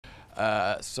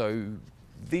So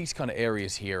these kind of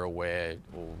areas here are where,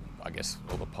 I guess,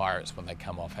 all the pirates, when they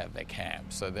come off, have their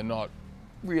camp. So they're not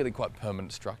really quite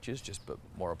permanent structures, just but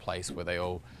more a place where they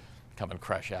all come and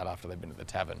crash out after they've been at the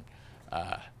tavern.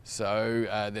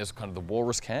 There's kind of the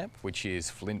Warus camp, which is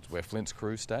Flint, where Flint's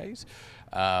crew stays.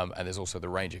 And there's also the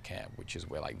Ranger camp, which is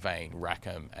where like Vane,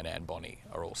 Rackham and Anne Bonny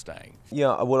are all staying.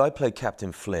 Yeah, well, I play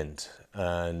Captain Flint,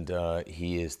 and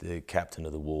he is the captain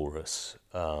of the Warus,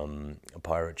 a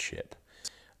pirate ship.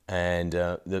 And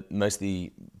most of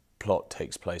the plot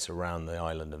takes place around the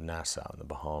island of Nassau in the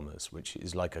Bahamas, which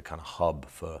is like a kind of hub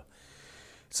for,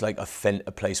 it's like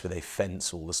a place where they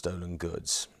fence all the stolen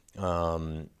goods.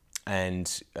 Captain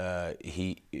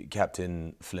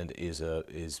Flint is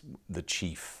the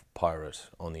chief pirate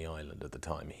on the island at the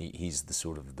time. He's the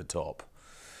sort of the top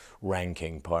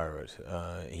ranking pirate.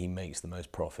 He makes the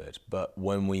most profit. But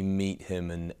when we meet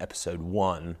him in episode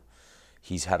 1,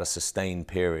 he's had a sustained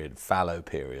period, fallow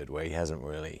period, where he hasn't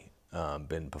really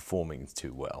been performing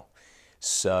too well.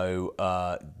 So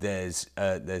there's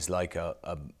like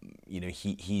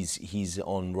he's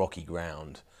on rocky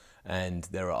ground, and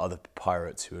there are other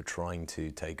pirates who are trying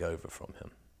to take over from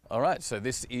him. All right, so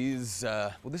this is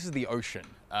this is the ocean.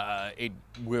 It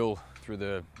will, through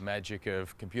the magic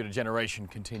of computer generation,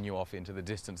 continue off into the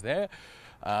distance there.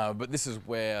 But this is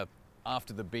where,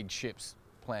 after the big ships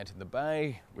plant in the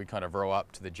bay, we kind of row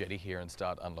up to the jetty here and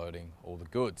start unloading all the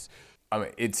goods. I mean,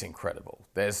 it's incredible.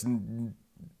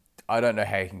 I don't know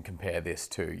how you can compare this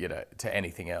to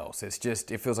anything else. It's just,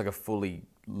 it feels like a fully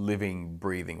living,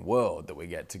 breathing world that we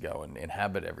get to go and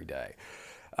inhabit every day.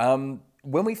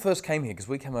 When we first came here, because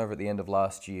we came over at the end of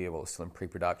last year, well, it was still in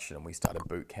pre-production, and we started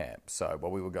boot camp. So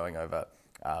while we were going over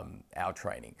our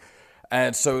training.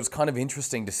 And so it's kind of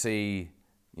interesting to see,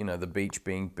 the beach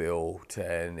being built,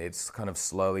 and it's kind of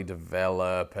slowly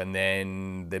develop, and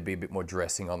then there'd be a bit more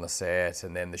dressing on the set,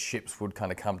 and then the ships would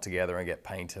kind of come together and get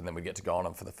painted, and then we'd get to go on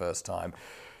them for the first time.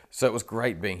 So it was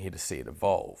great being here to see it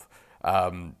evolve.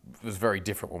 It was very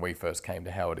different when we first came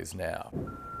to how it is now.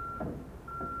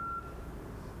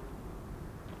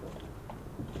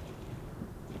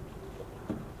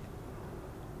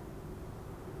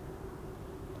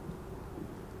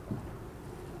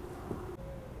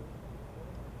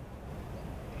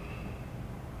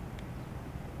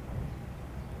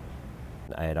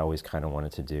 I had always kind of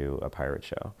wanted to do a pirate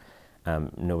show.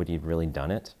 Nobody had really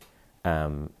done it,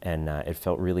 and it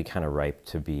felt really kind of ripe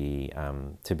to be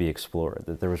explored.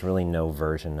 That there was really no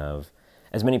version of,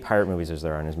 as many pirate movies as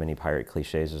there are and as many pirate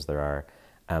cliches as there are,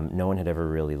 no one had ever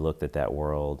really looked at that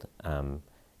world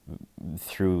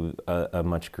through a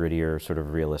much grittier, sort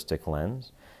of realistic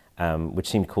lens, which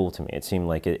seemed cool to me. It seemed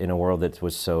like in a world that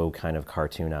was so kind of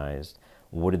cartoonized,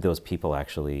 what did those people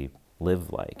actually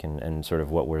live like, and sort of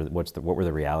what were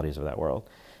the realities of that world?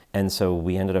 And so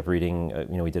we ended up reading,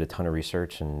 we did a ton of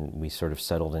research, and we sort of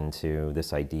settled into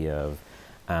this idea of,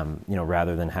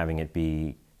 rather than having it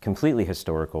be completely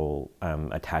historical,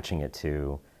 attaching it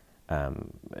to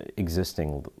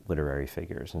existing literary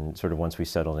figures. And sort of once we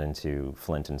settled into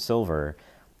Flint and Silver,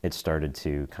 it started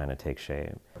to kind of take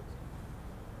shape.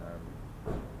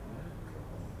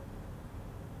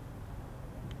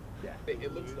 Yeah,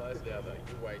 it looks nice now though.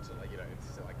 You wait till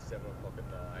it's like 7 o'clock at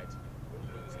night.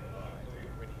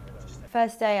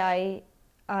 First day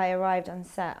I arrived on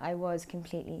set, I was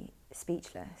completely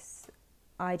speechless.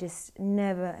 I just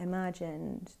never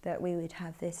imagined that we would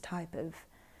have this type of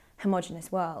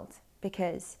homogenous world,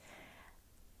 because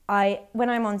when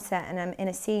I'm on set and I'm in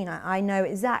a scene, I know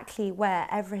exactly where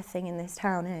everything in this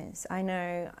town is. I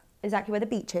know exactly where the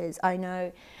beach is. I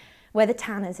know where the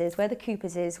Tanners is, where the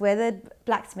Coopers is, where the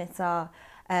blacksmiths are,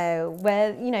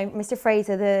 where, Mr.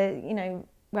 Fraser,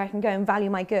 where I can go and value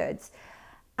my goods.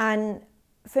 And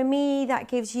for me, that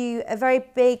gives you a very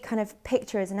big kind of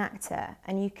picture as an actor,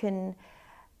 and you can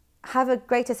have a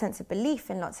greater sense of belief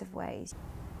in lots of ways.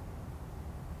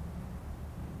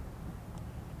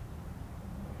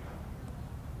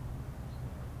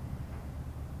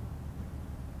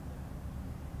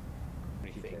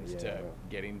 Things to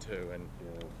get into, and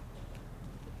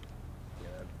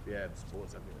the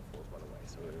sports have been enforced by the way,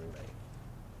 so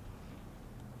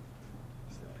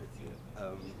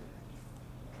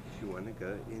if you want to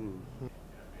go in.